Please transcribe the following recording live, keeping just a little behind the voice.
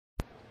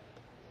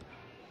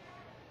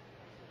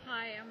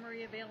Hi, I'm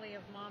Maria Bailey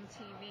of Mom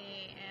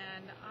TV,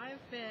 and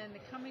I've been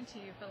coming to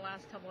you for the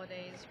last couple of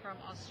days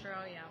from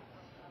Australia.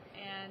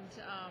 And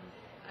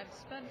I've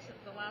spent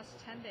the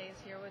last 10 days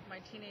here with my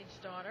teenage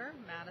daughter,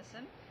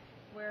 Madison,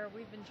 where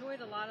we've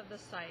enjoyed a lot of the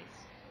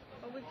sights.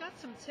 But we've got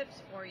some tips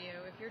for you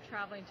if you're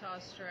traveling to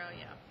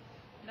Australia.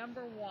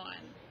 Number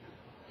one,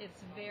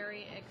 it's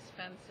very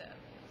expensive.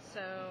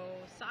 So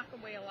sock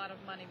away a lot of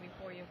money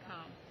before you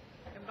come.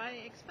 And by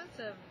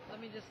expensive,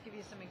 let me just give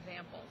you some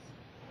examples.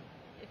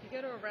 If you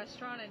go to a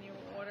restaurant and you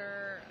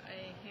order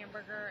a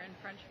hamburger and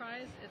french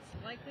fries, it's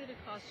likely to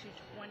cost you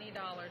 $20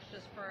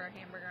 just for a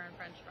hamburger and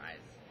french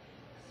fries.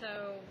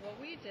 So what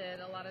we did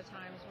a lot of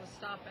times was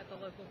stop at the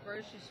local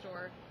grocery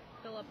store,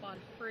 fill up on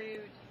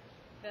fruit,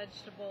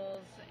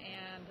 vegetables,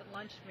 and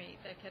lunch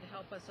meat that could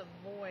help us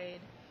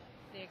avoid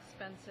the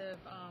expensive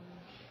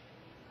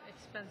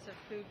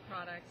food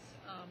products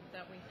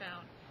that we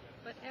found.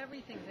 But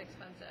everything's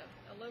expensive.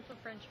 A loaf of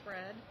French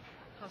bread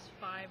costs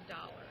 $5.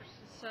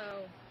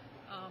 So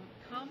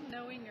come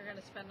knowing you're going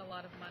to spend a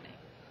lot of money.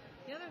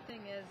 The other thing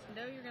is,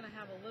 know you're going to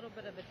have a little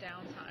bit of a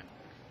downtime.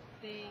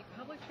 The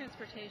public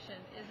transportation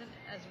isn't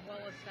as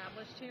well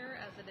established here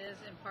as it is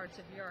in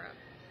parts of Europe.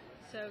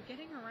 So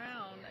getting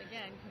around,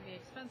 again, can be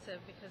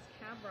expensive because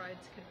cab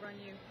rides could run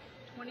you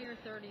 $20 or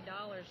 $30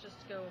 just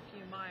to go a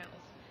few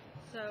miles.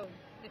 So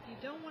if you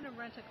don't want to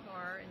rent a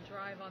car and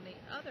drive on the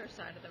other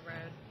side of the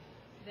road,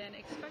 then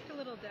expect a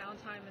little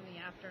downtime in the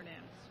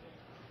afternoons.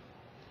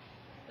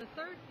 The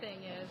third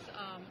thing is,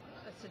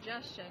 a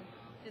suggestion,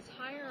 is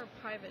hire a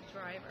private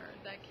driver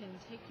that can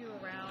take you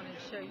around and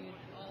show you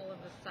all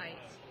of the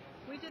sights.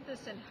 We did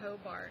this in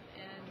Hobart,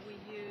 and we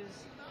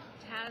used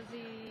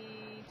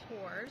Tassie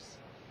Tours,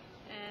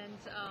 and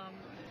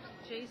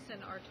Jason,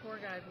 our tour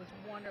guide, was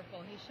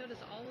wonderful. He showed us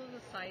all of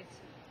the sights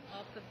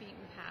off the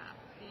beaten path.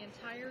 The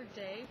entire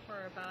day,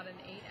 for about an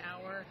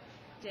 8-hour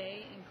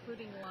day,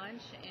 including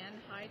lunch and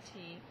high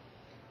tea,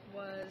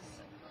 was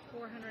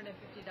 $450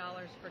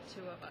 for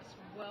two of us.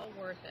 Well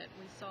worth it.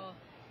 We saw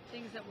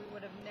things that we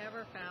would have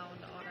never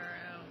found on our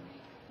own.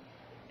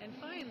 And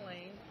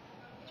finally,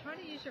 try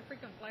to use your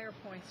frequent flyer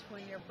points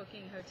when you're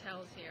booking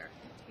hotels here,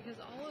 because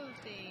all of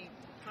the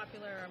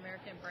popular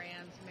American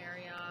brands,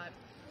 Marriott,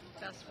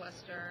 Best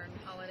Western,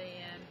 Holiday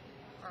Inn,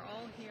 are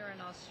all here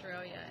in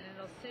Australia, and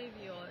it'll save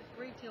you a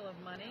great deal of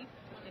money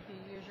if you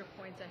use your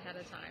points ahead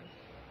of time.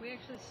 We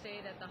actually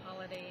stayed at the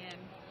Holiday Inn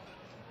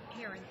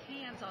here in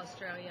Caines,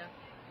 Australia,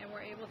 and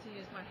we're able to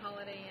use my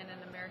Holiday Inn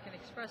and American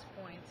Express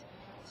points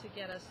to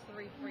get us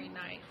 3 free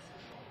nights.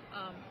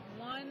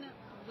 One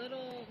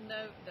little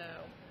note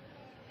though,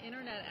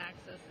 internet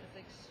access is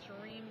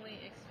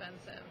extremely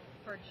expensive.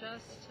 For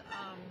just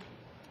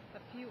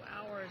a few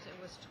hours, it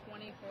was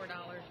 $24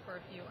 for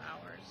a few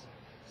hours.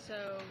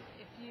 So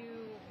if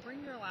you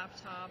bring your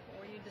laptop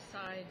or you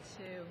decide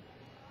to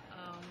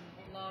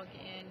log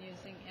in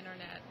using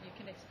internet, you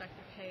can expect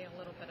to pay a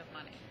little bit of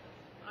money.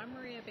 I'm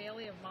Maria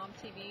Bailey of Mom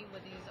TV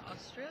with these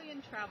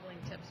Australian traveling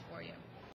tips for you.